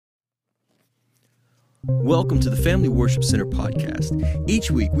Welcome to the Family Worship Center podcast. Each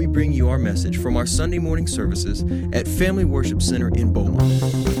week we bring you our message from our Sunday morning services at Family Worship Center in Beaumont.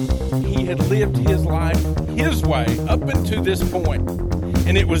 He had lived his life his way up until this point.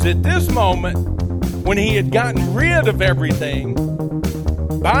 And it was at this moment when he had gotten rid of everything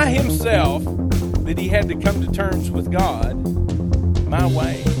by himself that he had to come to terms with God. My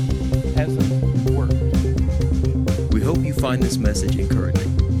way hasn't worked. We hope you find this message encouraging.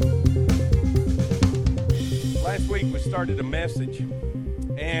 Last week we started a message,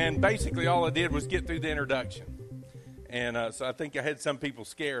 and basically all I did was get through the introduction. And so I think I had some people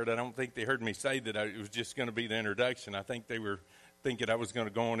scared. I don't think they heard me say that it was just going to be the introduction. I think they were thinking I was going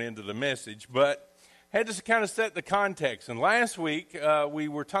to go on into the message, but had to kind of set the context. And last week we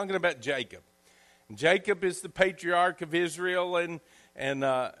were talking about Jacob. Jacob is the patriarch of Israel and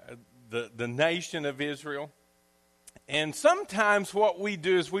the nation of Israel. And sometimes what we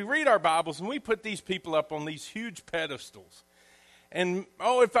do is we read our Bibles and we put these people up on these huge pedestals. And,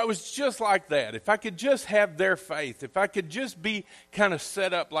 if I was just like that, if I could just have their faith, if I could just be kind of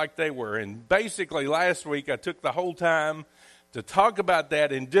set up like they were. And basically last week I took the whole time to talk about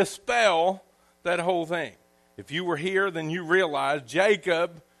that and dispel that whole thing. If you were here, then you realize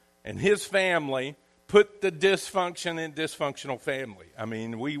Jacob and his family put the dysfunction in dysfunctional family. I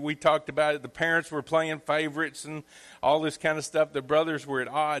mean, we talked about it. The parents were playing favorites and all this kind of stuff. The brothers were at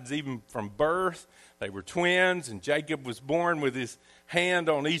odds even from birth. They were twins, and Jacob was born with his hand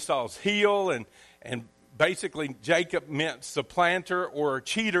on Esau's heel. And basically, Jacob meant supplanter or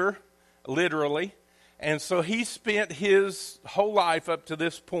cheater, literally. And so he spent his whole life up to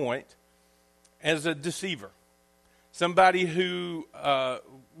this point as a deceiver. Somebody who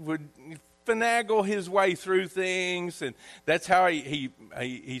would finagle his way through things, and that's how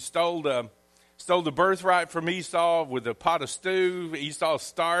he stole the birthright from Esau with a pot of stew. Esau's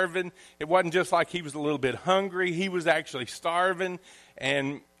starving. It wasn't just like he was a little bit hungry. He was actually starving,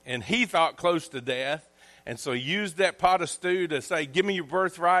 and he thought close to death. And so he used that pot of stew to say, "Give me your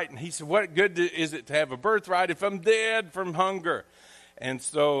birthright." And he said, "What good is it to have a birthright if I'm dead from hunger?" And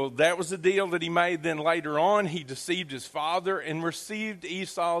so that was the deal that he made. Then later on, he deceived his father and received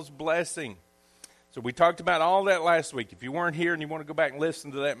Esau's blessing. So we talked about all that last week. If you weren't here and you want to go back and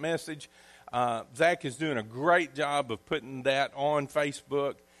listen to that message, Zach is doing a great job of putting that on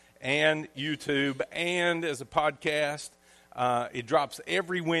Facebook and YouTube and as a podcast. It drops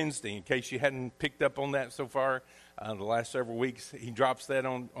every Wednesday, in case you hadn't picked up on that so far. The last several weeks, he drops that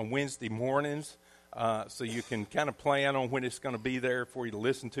on Wednesday mornings. So you can kind of plan on when it's going to be there for you to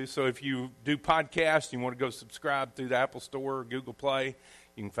listen to. So if you do podcasts, you want to go subscribe through the Apple Store or Google Play,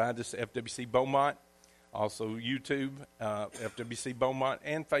 you can find us at FWC Beaumont, also YouTube, FWC Beaumont,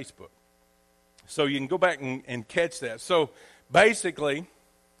 and Facebook. So you can go back and catch that. So basically,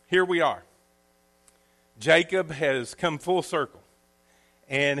 here we are. Jacob has come full circle.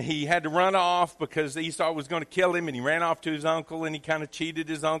 And he had to run off because Esau was going to kill him, and he ran off to his uncle, and he kind of cheated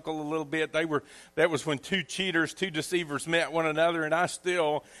his uncle a little bit. That was when two cheaters, two deceivers met one another, and I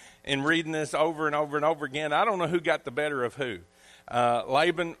still, in reading this over and over and over again, I don't know who got the better of who.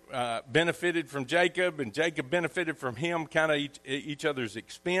 Laban benefited from Jacob, and Jacob benefited from him, kind of each other's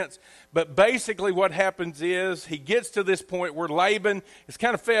expense. But basically what happens is he gets to this point where Laban is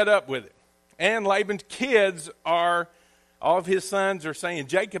kind of fed up with it. And Laban's kids are... all of his sons are saying,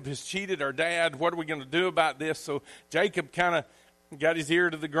 "Jacob has cheated our dad. What are we going to do about this?" So Jacob kind of got his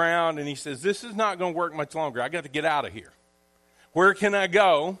ear to the ground, and he says, "This is not going to work much longer. I got to get out of here. Where can I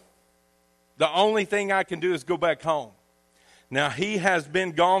go? The only thing I can do is go back home." Now, he has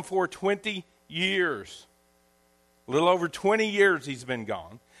been gone for 20 years. A little over 20 years he's been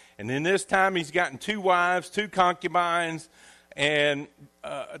gone. And in this time, he's gotten 2 wives, 2 concubines, and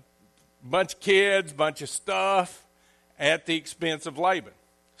a bunch of kids, bunch of stuff, at the expense of Laban.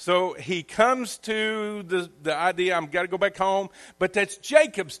 So he comes to the idea, "I'm got to go back home," but that's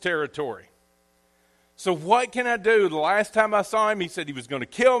Jacob's territory. So what can I do? The last time I saw him, he said he was going to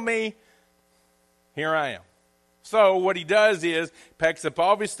kill me. Here I am. So what he does is packs up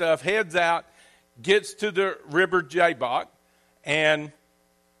all of his stuff, heads out, gets to the river Jabbok, and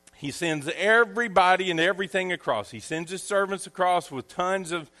he sends everybody and everything across. He sends his servants across with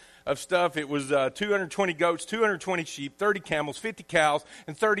tons of stuff. It was 220 goats, 220 sheep, 30 camels, 50 cows,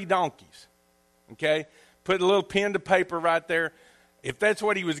 and 30 donkeys. Okay? Put a little pen to paper right there. If that's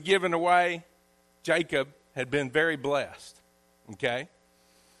what he was giving away, Jacob had been very blessed. Okay?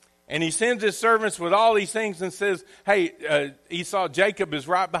 And he sends his servants with all these things and says, "Hey, Esau, Jacob is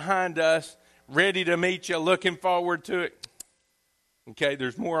right behind us, ready to meet you, looking forward to it." Okay,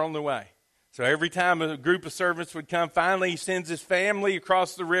 there's more on the way. So every time a group of servants would come, finally he sends his family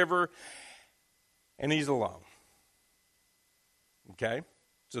across the river. and he's alone. Okay?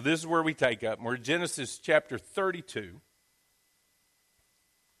 So this is where we take up. We're in Genesis chapter 32. It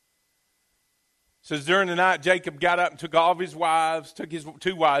says, during the night, Jacob got up and took all of his wives, took his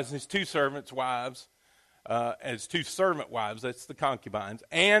 2 wives and his 2 servants' wives, as 2 servant wives, that's the concubines,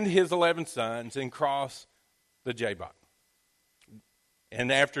 and his 11 sons, and crossed the Jabbok.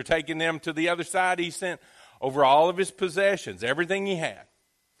 And after taking them to the other side, he sent over all of his possessions, everything he had.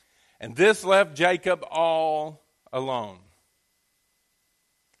 And this left Jacob all alone.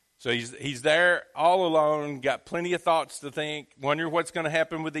 So he's there all alone, got plenty of thoughts to think, wondering what's going to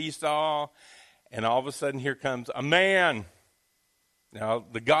happen with Esau. And all of a sudden, here comes a man. Now,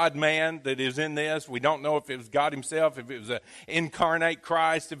 the God-man that is in this, we don't know if it was God himself, if it was an incarnate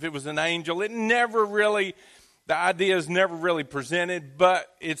Christ, if it was an angel. The idea is never really presented,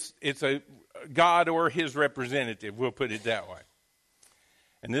 but it's a God or his representative, we'll put it that way.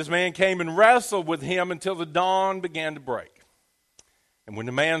 And this man came and wrestled with him until the dawn began to break. And when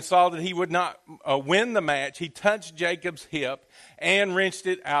the man saw that he would not win the match, he touched Jacob's hip and wrenched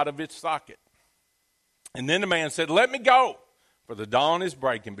it out of its socket. And then the man said, "Let me go, for the dawn is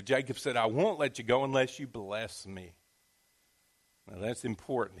breaking." But Jacob said, "I won't let you go unless you bless me." Now that's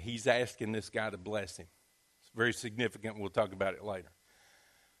important. He's asking this guy to bless him. It's very significant. We'll talk about it later.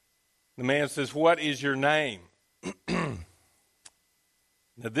 The man says, "What is your name?"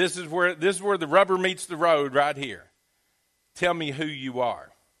 Now this is where the rubber meets the road right here. Tell me who you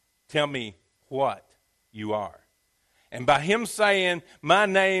are. Tell me what you are. And by him saying, "My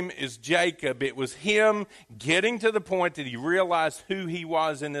name is Jacob," it was him getting to the point that he realized who he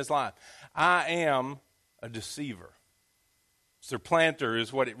was in his life. I am a deceiver. Supplanter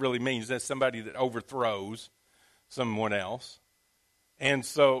is what it really means. That's somebody that overthrows someone else. And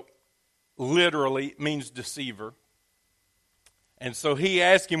so, literally, it means deceiver. And so he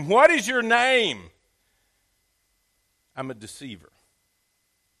asked him, "What is your name?" "I'm a deceiver."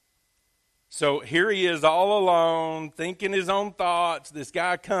 So here he is all alone, thinking his own thoughts. This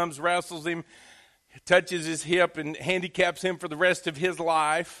guy comes, wrestles him, touches his hip, and handicaps him for the rest of his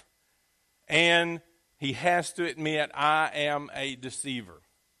life. And he has to admit, "I am a deceiver."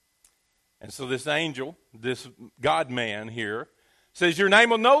 And so this angel, this God-man here, says, "Your name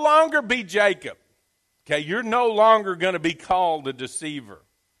will no longer be Jacob." Okay, you're no longer going to be called a deceiver.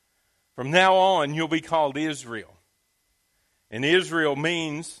 From now on, you'll be called Israel. And Israel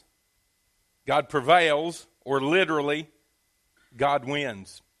means God prevails, or literally, God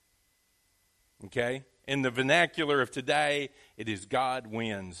wins. Okay? In the vernacular of today, it is God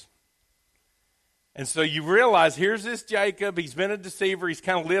wins. And so you realize, here's this Jacob. He's been a deceiver. He's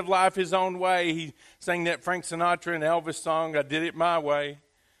kind of lived life his own way. He sang that Frank Sinatra and Elvis song, "I Did It My Way,"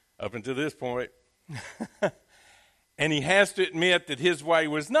 up until this point. And he has to admit that his way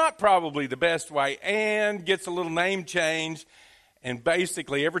was not probably the best way, and gets a little name change. And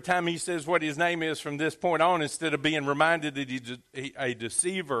basically, every time he says what his name is from this point on, instead of being reminded that he's a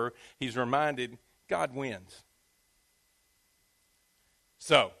deceiver, he's reminded God wins.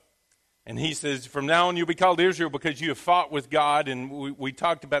 So, and he says, "From now on you'll be called Israel because you have fought with God." And we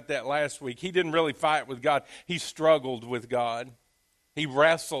talked about that last week. He didn't really fight with God. He struggled with God. He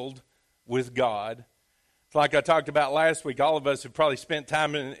wrestled with God. Like I talked about last week, all of us have probably spent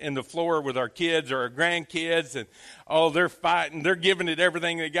time in the floor with our kids or our grandkids, and they're fighting, they're giving it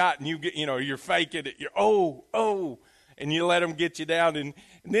everything they got, and you're faking it. You're and you let them get you down, and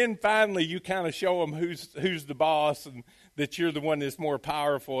then finally you kind of show them who's the boss, and that you're the one that's more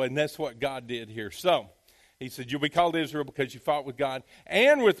powerful, and that's what God did here. So he said, "You'll be called Israel because you fought with God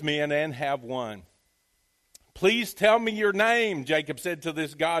and with men and have won." "Please tell me your name," Jacob said to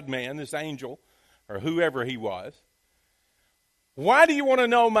this God-man, this angel, or whoever he was. "Why do you want to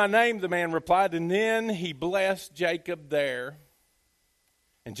know my name?" the man replied. And then he blessed Jacob there.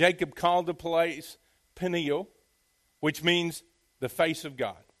 And Jacob called the place Peniel, which means the face of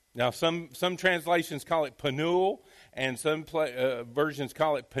God. Now, some translations call it Penuel, and some versions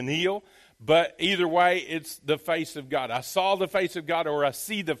call it Peniel. But either way, it's the face of God. I saw the face of God, or I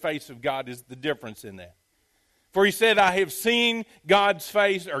see the face of God is the difference in that. For he said, "I have seen God's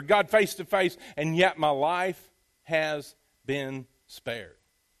face," or God face to face, "and yet my life has been spared."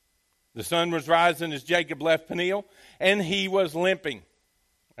 The sun was rising as Jacob left Peniel, and he was limping.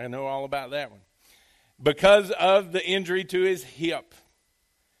 I know all about that one. Because of the injury to his hip.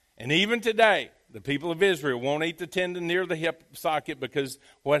 And even today, the people of Israel won't eat the tendon near the hip socket because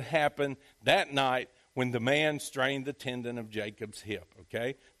what happened that night when the man strained the tendon of Jacob's hip,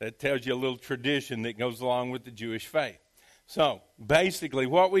 okay? That tells you a little tradition that goes along with the Jewish faith. So, basically,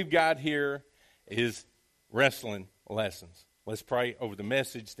 what we've got here is wrestling lessons. Let's pray over the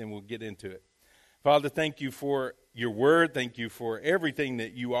message, then we'll get into it. Father, thank you for your word. Thank you for everything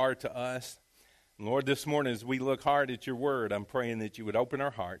that you are to us. And Lord, this morning as we look hard at your word, I'm praying that you would open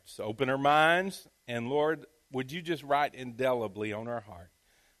our hearts, open our minds, and Lord, would you just write indelibly on our heart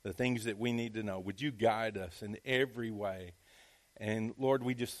the things that we need to know? Would you guide us in every way? And Lord,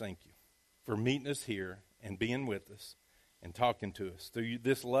 we just thank you for meeting us here and being with us and talking to us through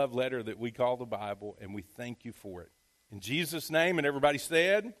this love letter that we call the Bible, and we thank you for it. In Jesus' name, and everybody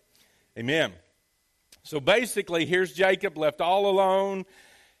said, amen. So basically, here's Jacob left all alone.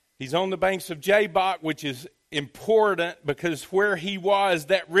 He's on the banks of Jabbok, which is important because where he was,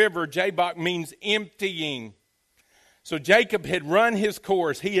 that river, Jabbok, means emptying. So Jacob had run his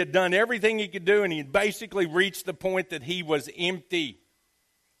course. He had done everything he could do, and he had basically reached the point that he was empty.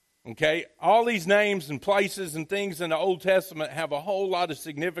 Okay? All these names and places and things in the Old Testament have a whole lot of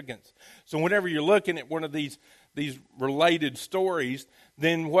significance. So whenever you're looking at one of these related stories,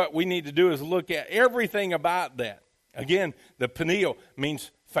 then what we need to do is look at everything about that. Again, the Peniel means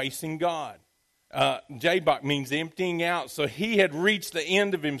facing God. Jabbok means emptying out. So he had reached the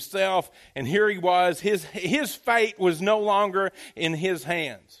end of himself, and here he was. His fate was no longer in his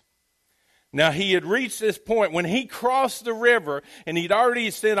hands. Now, he had reached this point when he crossed the river, and he'd already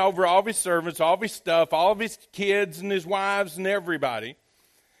sent over all of his servants, all of his stuff, all of his kids and his wives and everybody.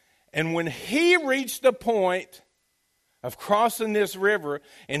 And when he reached the point of crossing this river,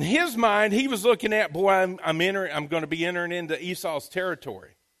 in his mind, he was looking at, boy, I'm going to be entering into Esau's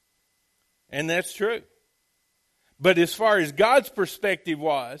territory. And that's true. But as far as God's perspective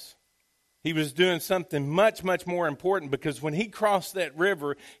was, he was doing something much, much more important, because when he crossed that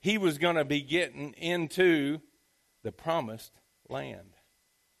river, he was going to be getting into the promised land.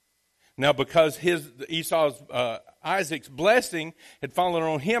 Now, because Isaac's blessing had fallen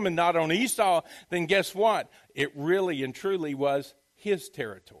on him and not on Esau, then guess what? It really and truly was his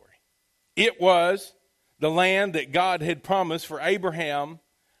territory. It was the land that God had promised for Abraham,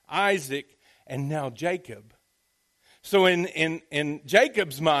 Isaac, and now Jacob. So in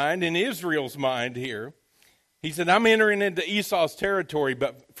Jacob's mind, in Israel's mind here, he said, I'm entering into Esau's territory,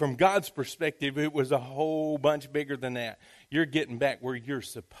 but from God's perspective, it was a whole bunch bigger than that. You're getting back where you're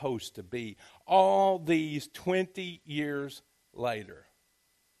supposed to be. All these 20 years later.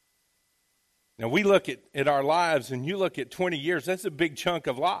 Now, we look at our lives, and you look at 20 years, that's a big chunk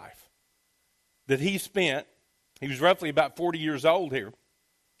of life that he spent. He was roughly about 40 years old here,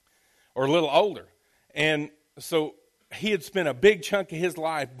 or a little older. And so he had spent a big chunk of his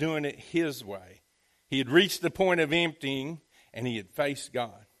life doing it his way. He had reached the point of emptying, and he had faced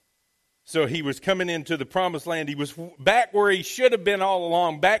God. So he was coming into the promised land. He was back where he should have been all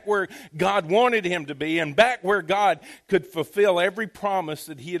along, back where God wanted him to be, and back where God could fulfill every promise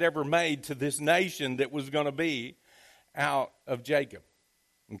that he had ever made to this nation that was going to be out of Jacob.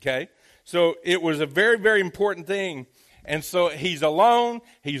 Okay? So it was a very, very important thing. And so he's alone.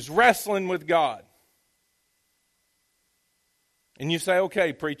 He's wrestling with God. And you say,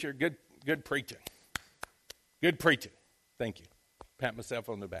 okay, preacher, good preaching. Good preaching. Thank you. Pat myself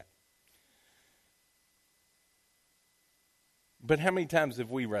on the back. But how many times have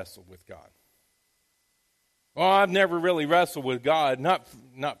we wrestled with God? Well, I've never really wrestled with God, not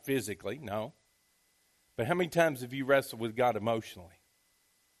physically, no. But how many times have you wrestled with God emotionally?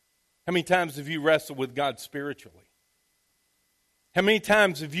 How many times have you wrestled with God spiritually? How many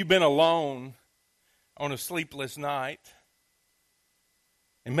times have you been alone on a sleepless night?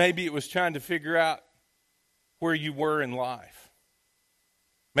 And maybe it was trying to figure out where you were in life.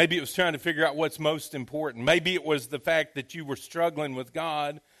 Maybe it was trying to figure out what's most important. Maybe it was the fact that you were struggling with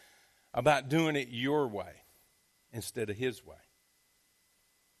God about doing it your way instead of his way.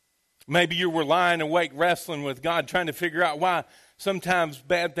 Maybe you were lying awake wrestling with God, trying to figure out why sometimes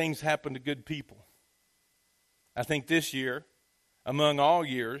bad things happen to good people. I think this year, among all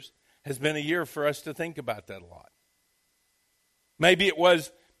years, has been a year for us to think about that a lot. Maybe it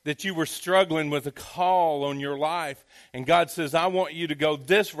was that you were struggling with a call on your life, and God says, I want you to go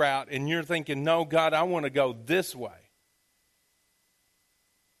this route, and you're thinking, no, God, I want to go this way.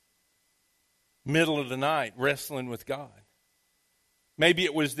 Middle of the night, wrestling with God. Maybe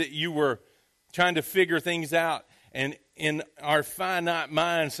it was that you were trying to figure things out, and in our finite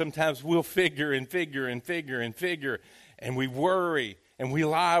minds, sometimes we'll figure, and we worry, and we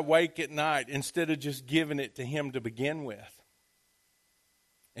lie awake at night instead of just giving it to him to begin with.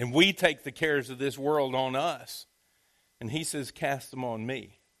 And we take the cares of this world on us. And he says, cast them on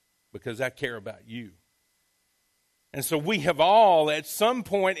me because I care about you. And so we have all, at some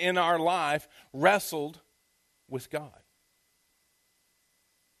point in our life, wrestled with God.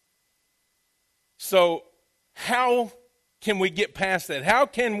 So how can we get past that? How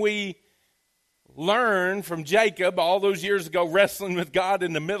can we learned from Jacob all those years ago, wrestling with God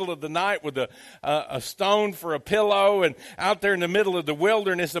in the middle of the night with a stone for a pillow and out there in the middle of the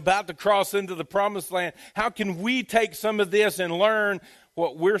wilderness about to cross into the promised land. How can we take some of this and learn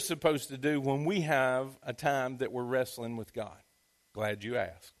what we're supposed to do when we have a time that we're wrestling with God? Glad you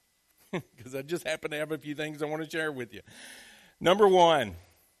asked, because I just happen to have a few things I want to share with you. Number one,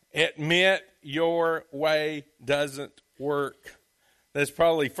 admit your way doesn't work. That's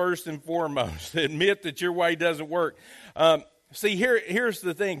probably first and foremost. Admit that your way doesn't work. See, here's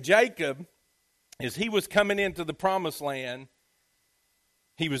the thing. Jacob, as he was coming into the promised land,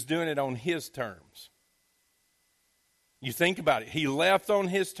 he was doing it on his terms. You think about it. He left on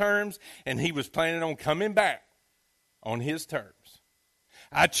his terms, and he was planning on coming back on his terms.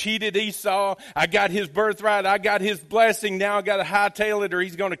 I cheated Esau. I got his birthright. I got his blessing. Now I got to hightail it or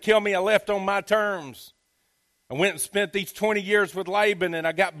he's going to kill me. I left on my terms. I went and spent these 20 years with Laban, and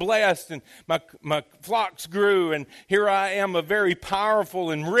I got blessed, and my flocks grew, and here I am, a very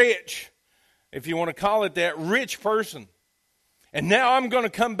powerful and rich, if you want to call it that, rich person. And now I'm going to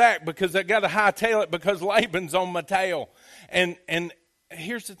come back because I got to hightail it because Laban's on my tail. And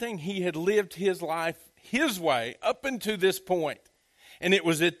here's the thing. He had lived his life his way up until this point. And it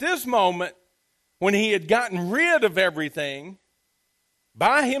was at this moment when he had gotten rid of everything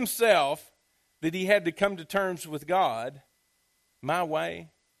by himself that he had to come to terms with God. My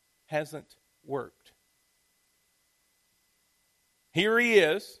way hasn't worked. Here he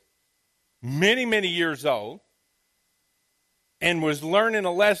is, many, many years old, and was learning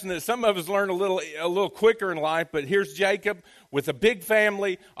a lesson that some of us learn a little quicker in life. But here's Jacob with a big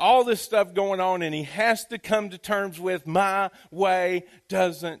family, all this stuff going on, and he has to come to terms with, my way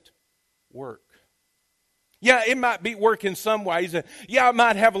doesn't work. Yeah, it might be working some ways. Yeah, I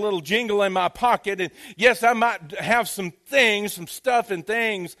might have a little jingle in my pocket. And yes, I might have some things, some stuff and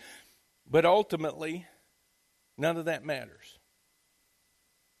things. But ultimately, none of that matters.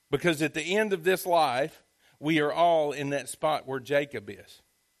 Because at the end of this life, we are all in that spot where Jacob is.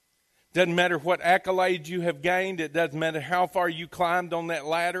 Doesn't matter what accolades you have gained. It doesn't matter how far you climbed on that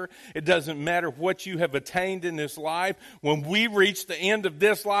ladder. It doesn't matter what you have attained in this life. When we reach the end of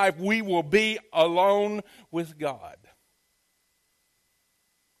this life, we will be alone with God.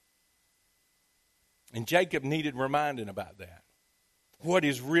 And Jacob needed reminding about that. What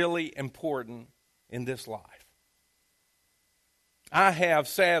is really important in this life. I have,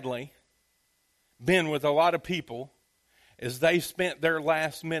 sadly, been with a lot of people as they spent their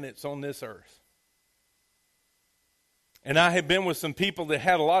last minutes on this earth. And I have been with some people that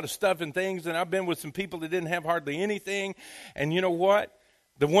had a lot of stuff and things, and I've been with some people that didn't have hardly anything. And you know what?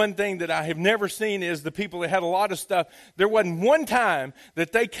 The one thing that I have never seen is the people that had a lot of stuff. There wasn't one time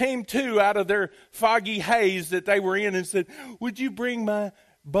that they came to out of their foggy haze that they were in and said, would you bring my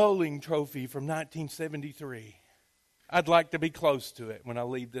bowling trophy from 1973? I'd like to be close to it when I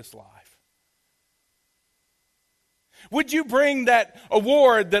leave this life. Would you bring that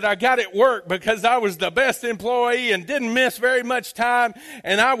award that I got at work because I was the best employee and didn't miss very much time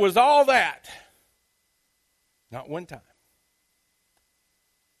and I was all that? Not one time.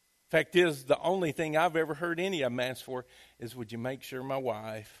 Fact is, the only thing I've ever heard any of them ask for is, would you make sure my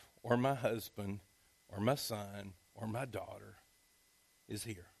wife or my husband or my son or my daughter is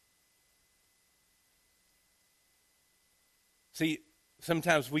here? See,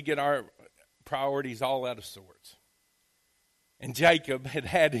 sometimes we get our priorities all out of sorts. And Jacob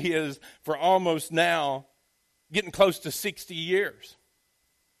had his for almost now getting close to 60 years.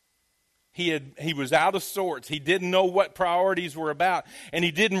 He was out of sorts. He didn't know what priorities were about. And he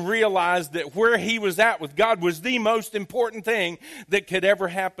didn't realize that where he was at with God was the most important thing that could ever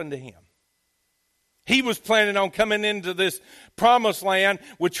happen to him. He was planning on coming into this promised land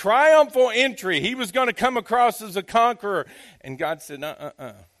with triumphal entry. He was going to come across as a conqueror. And God said,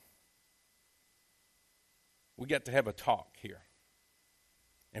 we got to have a talk here.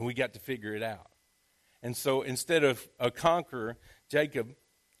 And we got to figure it out. And so instead of a conqueror, Jacob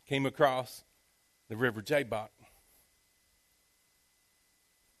came across the river Jabbok.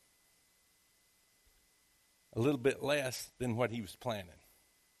 A little bit less than what he was planning.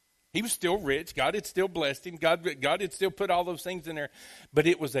 He was still rich. God had still blessed him. God had still put all those things in there. But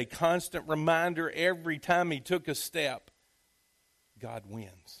it was a constant reminder every time he took a step, God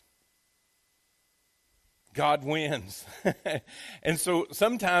wins. God wins. And so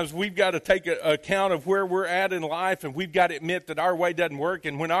sometimes we've got to take account of where we're at in life, and we've got to admit that our way doesn't work.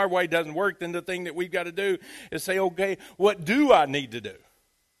 And when our way doesn't work, then the thing that we've got to do is say, okay, what do I need to do?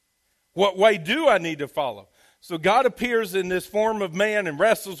 What way do I need to follow? So God appears in this form of man and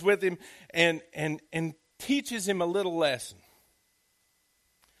wrestles with him and teaches him a little lesson.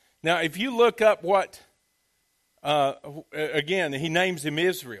 Now, if you look up what, again, he names him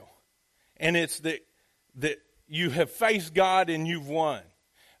Israel. And it's that you have faced God and you've won.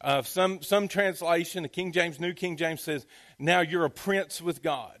 Some translation, the King James, New King James says, now you're a prince with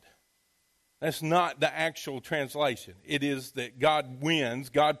God. That's not the actual translation. It is that God wins,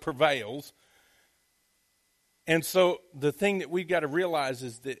 God prevails. And so the thing that we've got to realize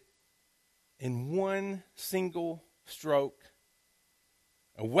is that in one single stroke,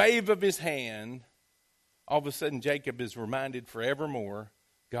 a wave of his hand, all of a sudden Jacob is reminded forevermore,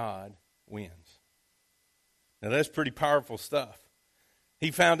 God wins. Now that's pretty powerful stuff. He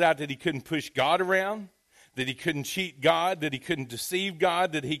found out that he couldn't push God around, that he couldn't cheat God, that he couldn't deceive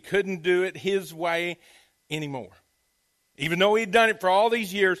God, that he couldn't do it his way anymore. Even though he'd done it for all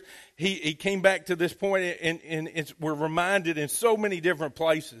these years, he came back to this point, and we're reminded in so many different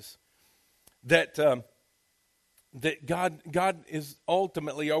places that God is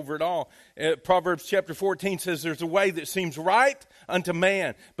ultimately over it all. Proverbs chapter 14 says there's a way that seems right unto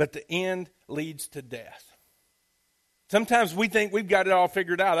man, but the end leads to death. Sometimes we think we've got it all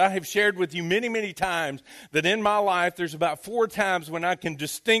figured out. I have shared with you many, many times that in my life there's about 4 times when I can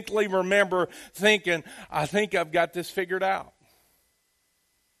distinctly remember thinking, I think I've got this figured out.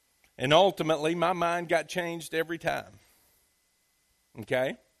 And ultimately my mind got changed every time.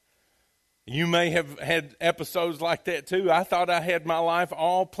 Okay? You may have had episodes like that too. I thought I had my life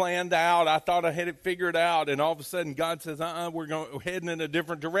all planned out. I thought I had it figured out. And all of a sudden God says, we're heading in a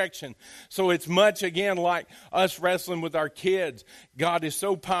different direction. So it's much, again, like us wrestling with our kids. God is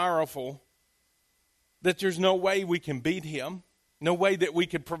so powerful that there's no way we can beat him. No way that we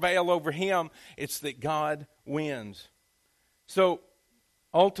could prevail over him. It's that God wins. So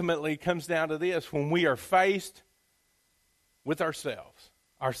ultimately it comes down to this. When we are faced with ourselves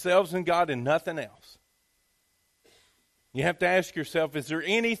and God and nothing else, you have to ask yourself, is there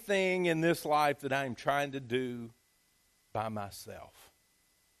anything in this life that I'm trying to do by myself?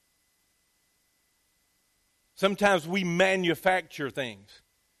 Sometimes we manufacture things.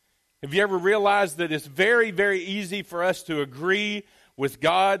 Have you ever realized that it's very, very easy for us to agree with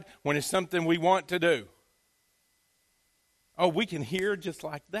God when it's something we want to do? Oh, we can hear just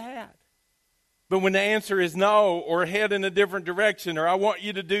like that. But when the answer is no, or head in a different direction, or I want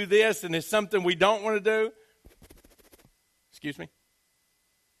you to do this, and it's something we don't want to do, excuse me,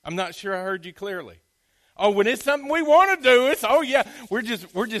 I'm not sure I heard you clearly. Oh, when it's something we want to do, it's, oh yeah, we're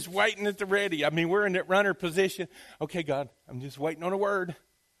just waiting at the ready. I mean, we're in that runner position. Okay, God, I'm just waiting on a word.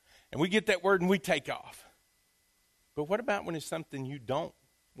 And we get that word and we take off. But what about when it's something you don't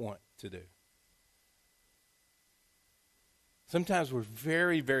want to do? Sometimes we're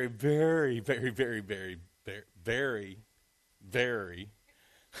very, very, very, very, very, very, very, very, very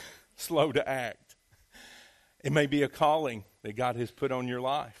slow to act. It may be a calling that God has put on your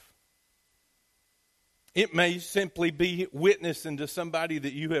life. It may simply be witnessing to somebody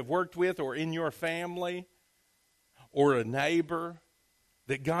that you have worked with or in your family or a neighbor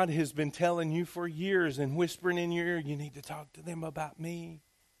that God has been telling you for years and whispering in your ear, you need to talk to them about me.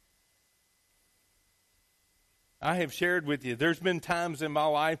 I have shared with you, there's been times in my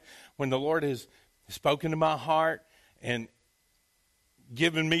life when the Lord has spoken to my heart and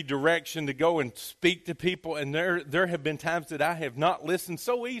given me direction to go and speak to people, and there have been times that I have not listened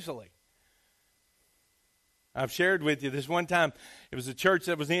so easily. I've shared with you this one time, it was a church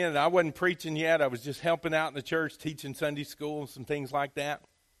that was in, and I wasn't preaching yet. I was just helping out in the church, teaching Sunday school and some things like that.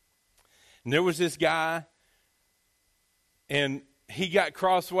 And there was this guy, and he got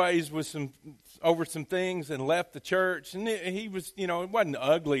crossways with over some things and left the church. And he was, it wasn't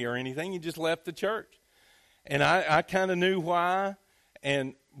ugly or anything. He just left the church. And I kind of knew why.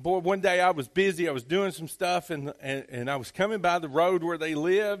 And boy, one day I was busy. I was doing some stuff, and I was coming by the road where they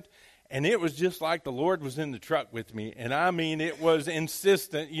lived. And it was just like the Lord was in the truck with me. And I mean, it was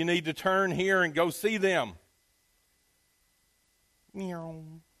insistent. You need to turn here and go see them.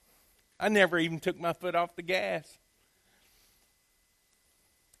 I never even took my foot off the gas.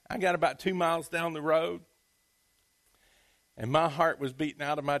 I got about 2 miles down the road, and my heart was beating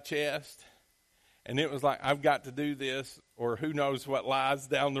out of my chest, and it was like, I've got to do this, or who knows what lies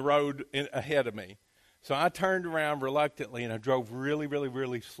down the road ahead of me. So I turned around reluctantly, and I drove really, really,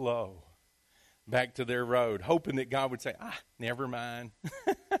 really slow back to their road, hoping that God would say, never mind.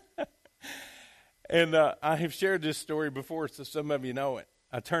 And I have shared this story before, so some of you know it.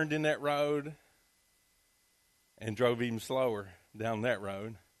 I turned in that road and drove even slower down that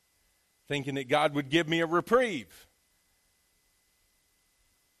road, thinking that God would give me a reprieve.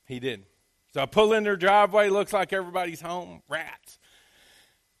 He didn't. So I pull in their driveway, looks like everybody's home. Rats.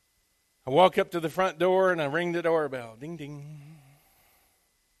 I walk up to the front door and I ring the doorbell. Ding, ding.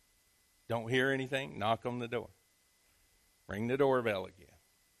 Don't hear anything, knock on the door. Ring the doorbell again.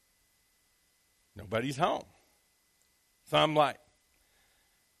 Nobody's home. So I'm like,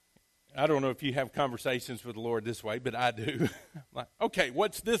 I don't know if you have conversations with the Lord this way, but I do. I'm like, okay,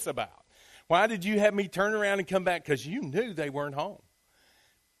 what's this about? Why did you have me turn around and come back? Because you knew they weren't home.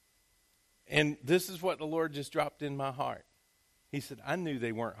 And this is what the Lord just dropped in my heart. He said, I knew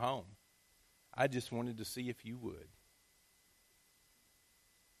they weren't home. I just wanted to see if you would.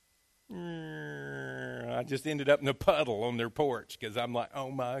 I just ended up in a puddle on their porch because I'm like, oh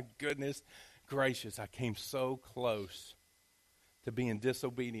my goodness gracious, I came so close to being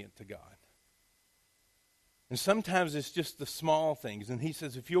disobedient to God. And sometimes it's just the small things. And he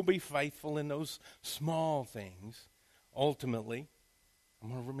says, if you'll be faithful in those small things, ultimately, I'm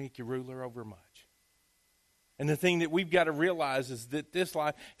going to make you ruler over much. And the thing that we've got to realize is that this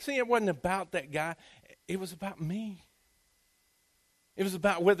life, see, it wasn't about that guy. It was about me. It was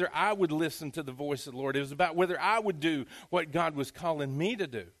about whether I would listen to the voice of the Lord. It was about whether I would do what God was calling me to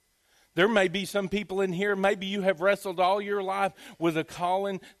do. There may be some people in here, maybe you have wrestled all your life with a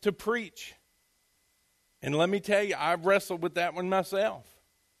calling to preach. And let me tell you, I've wrestled with that one myself.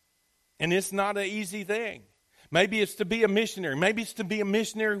 And it's not an easy thing. Maybe it's to be a missionary. Maybe it's to be a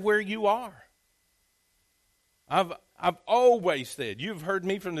missionary where you are. I've always said, you've heard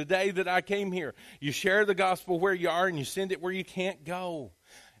me from the day that I came here. You share the gospel where you are and you send it where you can't go.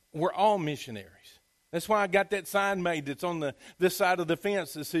 We're all missionaries. That's why I got that sign made that's on this side of the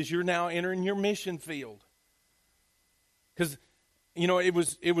fence that says you're now entering your mission field. Because, you know, it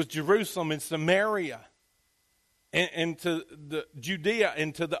was Jerusalem and Samaria and to the Judea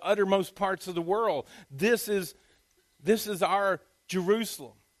and to the uttermost parts of the world. This is our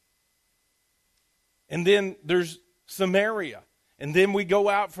Jerusalem. And then there's Samaria. And then we go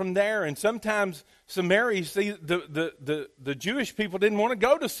out from there. And sometimes Samaria, see, the Jewish people didn't want to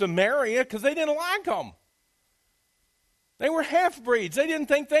go to Samaria because they didn't like them. They were half-breeds. They didn't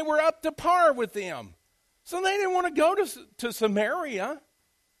think they were up to par with them. So they didn't want to go to Samaria.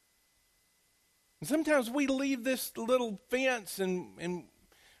 And sometimes we leave this little fence and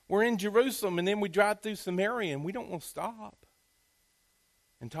we're in Jerusalem and then we drive through Samaria and we don't want to stop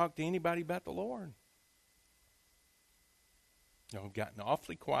and talk to anybody about the Lord. Y'all have gotten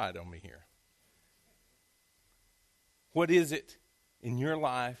awfully quiet on me here. What is it in your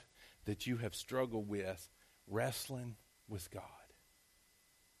life that you have struggled with wrestling with God?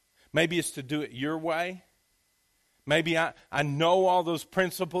 Maybe it's to do it your way. Maybe I know all those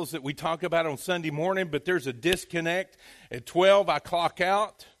principles that we talk about on Sunday morning, but there's a disconnect. At 12, I clock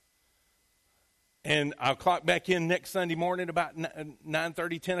out, and I'll clock back in next Sunday morning about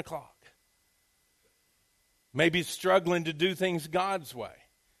 9:30, 10 o'clock. Maybe it's struggling to do things God's way.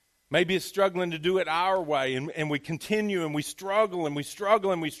 Maybe it's struggling to do it our way, and we continue, and we struggle, and we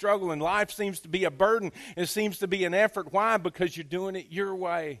struggle, and we struggle, and life seems to be a burden. It seems to be an effort. Why? Because you're doing it your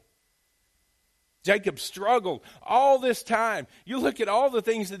way. Jacob struggled all this time. You look at all the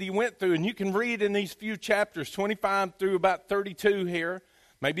things that he went through, and you can read in these few chapters, 25 through about 32 here,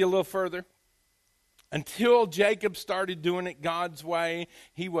 maybe a little further. Until Jacob started doing it God's way,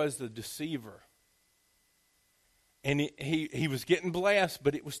 he was the deceiver. And he was getting blessed,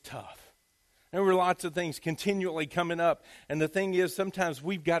 but it was tough. There were lots of things continually coming up. And the thing is, sometimes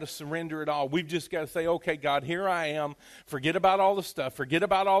we've got to surrender it all. We've just got to say, okay, God, here I am. Forget about all the stuff. Forget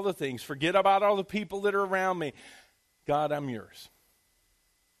about all the things. Forget about all the people that are around me. God, I'm yours.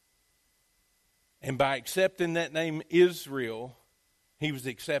 And by accepting that name Israel, he was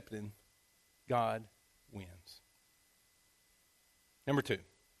accepting God wins. Number 2.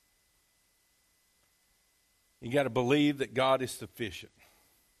 You got to believe that God is sufficient.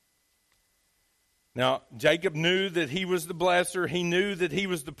 Now, Jacob knew that he was the blesser. He knew that he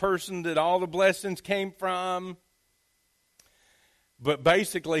was the person that all the blessings came from. But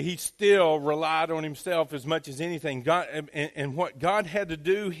basically, he still relied on himself as much as anything. God, and what God had to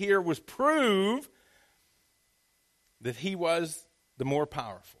do here was prove that he was the more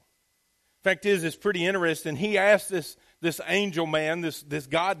powerful. Fact is, it's pretty interesting. He asked this angel man, this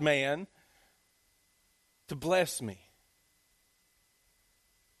God man, to bless me.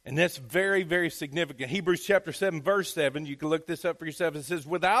 And that's very, very significant. Hebrews chapter 7, verse 7, you can look this up for yourself. It says,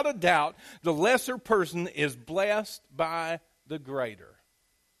 without a doubt, the lesser person is blessed by the greater.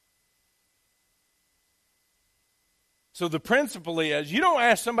 So the principle is, you don't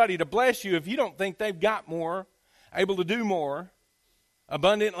ask somebody to bless you if you don't think they've got more, able to do more,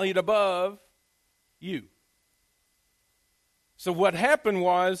 abundantly and above you. So what happened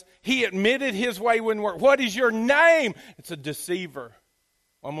was, he admitted his way wouldn't work. What is your name? It's a deceiver.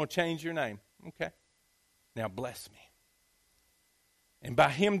 Well, I'm going to change your name. Okay. Now bless me. And by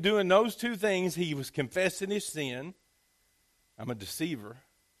him doing those two things, he was confessing his sin. I'm a deceiver.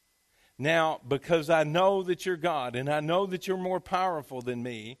 Now, because I know that you're God, and I know that you're more powerful than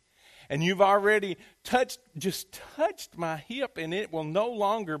me, and you've already just touched my hip, and it will no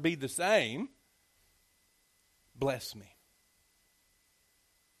longer be the same, bless me.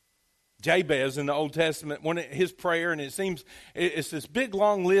 Jabez in the Old Testament, his prayer, and it seems it's this big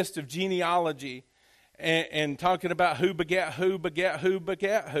long list of genealogy and talking about who begat who, begat who,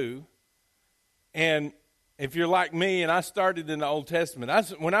 begat who. And if you're like me, and I started in the Old Testament,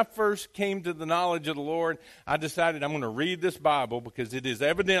 when I first came to the knowledge of the Lord, I decided I'm going to read this Bible because it is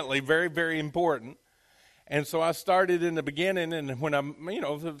evidently very, very important. And so I started in the beginning, and when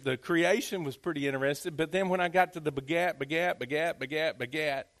the creation was pretty interesting. But then when I got to the begat,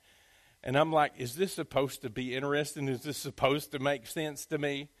 and I'm like, is this supposed to be interesting? Is this supposed to make sense to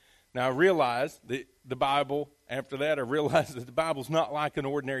me? Now, I realized that the Bible, after that, I realized that the Bible's not like an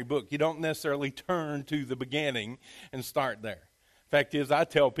ordinary book. You don't necessarily turn to the beginning and start there. Fact is, I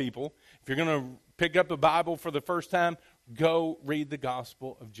tell people, if you're going to pick up a Bible for the first time, go read the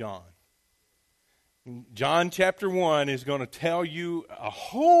Gospel of John. John chapter 1 is going to tell you a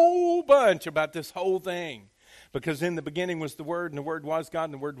whole bunch about this whole thing. Because in the beginning was the Word, and the Word was God,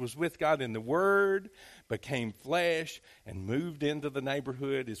 and the Word was with God, and the Word became flesh and moved into the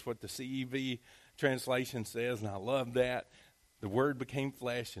neighborhood, is what the CEV translation says, and I love that. The Word became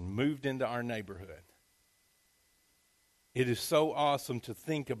flesh and moved into our neighborhood. It is so awesome to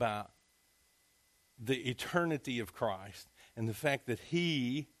think about the eternity of Christ and the fact that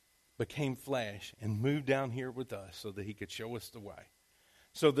He became flesh and moved down here with us so that He could show us the way.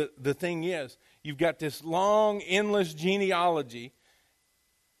 So the thing is, you've got this long, endless genealogy,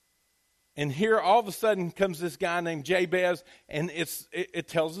 and here all of a sudden comes this guy named Jabez, and it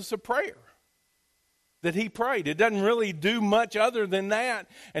tells us a prayer that he prayed. It doesn't really do much other than that,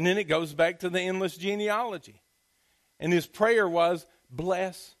 and then it goes back to the endless genealogy. And his prayer was,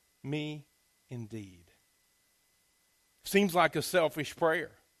 bless me indeed. Seems like a selfish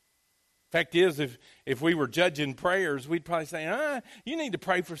prayer. Fact is, if we were judging prayers, we'd probably say, you need to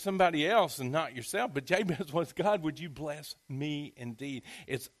pray for somebody else and not yourself. But Jabez was, God, would you bless me indeed?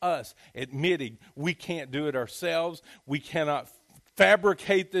 It's us admitting we can't do it ourselves. We cannot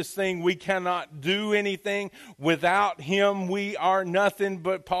fabricate this thing. We cannot do anything. Without Him, we are nothing.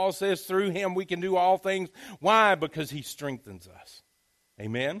 But Paul says through Him we can do all things. Why? Because He strengthens us.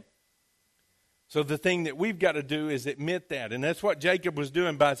 Amen? So the thing that we've got to do is admit that. And that's what Jacob was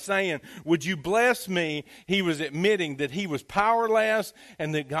doing by saying, would you bless me? He was admitting that he was powerless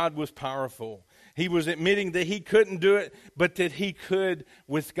and that God was powerful. He was admitting that he couldn't do it, but that he could,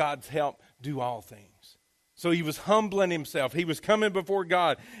 with God's help, do all things. So he was humbling himself. He was coming before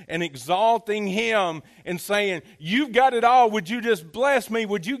God and exalting Him and saying, you've got it all. Would you just bless me?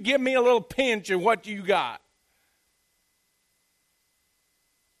 Would you give me a little pinch of what you got?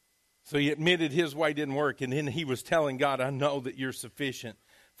 So he admitted his way didn't work, and then he was telling God, I know that you're sufficient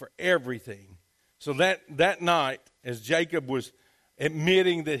for everything. So that night, as Jacob was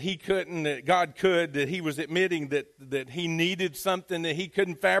admitting that he couldn't, that God could, that he was admitting that he needed something that he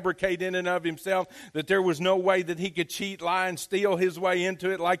couldn't fabricate in and of himself, that there was no way that he could cheat, lie, and steal his way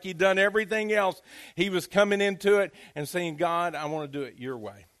into it like he'd done everything else. He was coming into it and saying, God, I want to do it your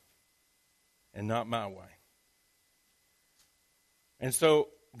way and not my way. And so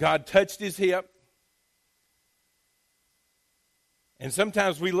God touched his hip. And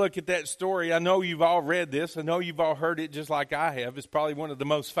sometimes we look at that story. I know you've all read this. I know you've all heard it just like I have. It's probably one of the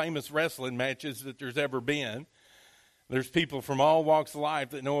most famous wrestling matches that there's ever been. There's people from all walks of life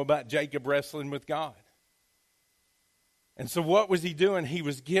that know about Jacob wrestling with God. And so what was he doing? He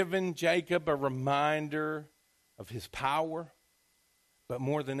was giving Jacob a reminder of his power, but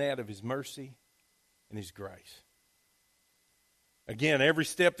more than that, of his mercy and his grace. Again, every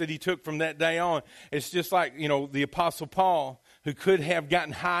step that he took from that day on, it's just like, the Apostle Paul, who could have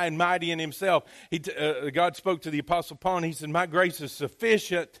gotten high and mighty in himself. God spoke to the Apostle Paul, and he said, my grace is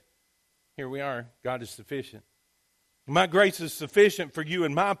sufficient. Here we are. God is sufficient. My grace is sufficient for you,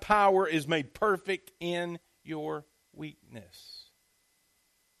 and my power is made perfect in your weakness.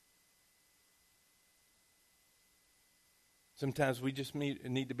 Sometimes we just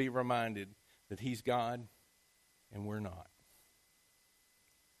need to be reminded that He's God and we're not.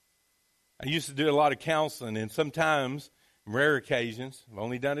 I used to do a lot of counseling, and sometimes, rare occasions, I've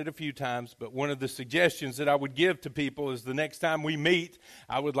only done it a few times, but one of the suggestions that I would give to people is the next time we meet,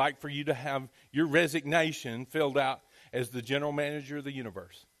 I would like for you to have your resignation filled out as the general manager of the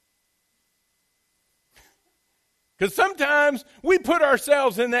universe. Because sometimes we put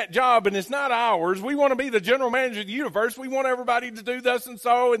ourselves in that job and it's not ours. We want to be the general manager of the universe. We want everybody to do thus and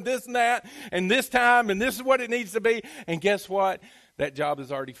so and this and that and this time and this is what it needs to be. And guess what? That job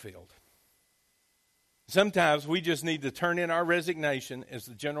is already filled. Sometimes we just need to turn in our resignation as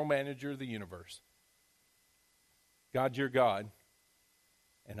the general manager of the universe. God, you're God,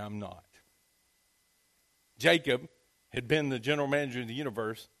 and I'm not. Jacob had been the general manager of the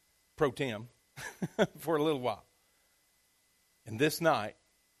universe, pro tem, for a little while. And this night,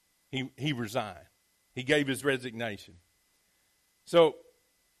 he resigned. He gave his resignation. So,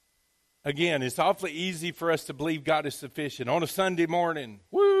 again, it's awfully easy for us to believe God is sufficient. On a Sunday morning,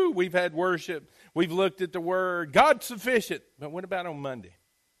 we've had worship. We've looked at the Word. God's sufficient. But what about on Monday?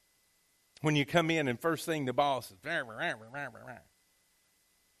 When you come in and first thing the boss is, rah, rah, rah, rah, rah, rah.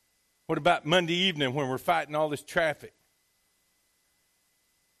 What about Monday evening when we're fighting all this traffic?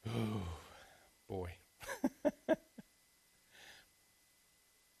 Oh, boy.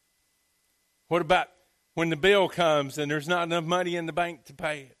 What about when the bill comes and there's not enough money in the bank to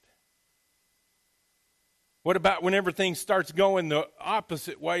pay it? What about when everything starts going the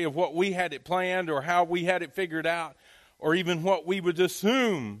opposite way of what we had it planned or how we had it figured out or even what we would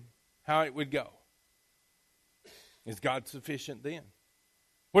assume how it would go? Is God sufficient then?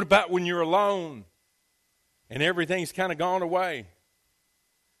 What about when you're alone and everything's kind of gone away?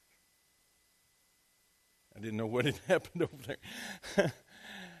 I didn't know what had happened over there.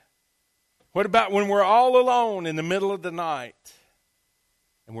 What about when we're all alone in the middle of the night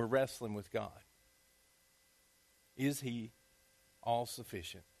and we're wrestling with God? Is He all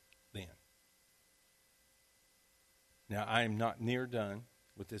sufficient then? Now, I am not near done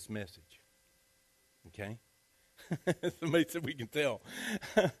with this message. Okay? Somebody said we can tell.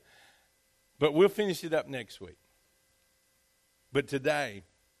 But we'll finish it up next week. But today,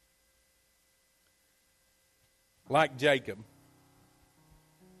 like Jacob,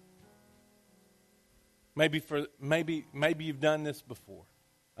 maybe you've done this before.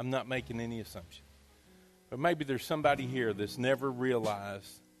 I'm not making any assumption. But maybe there's somebody here that's never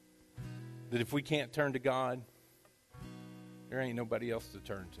realized that if we can't turn to God, there ain't nobody else to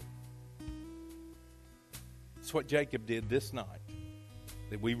turn to. It's what Jacob did this night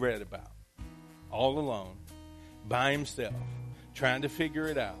that we read about. All alone, by himself, trying to figure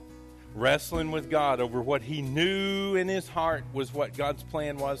it out, wrestling with God over what he knew in his heart was what God's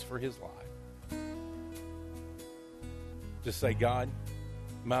plan was for his life. Just say, God,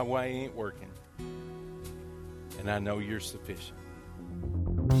 my way ain't working, and I know you're sufficient.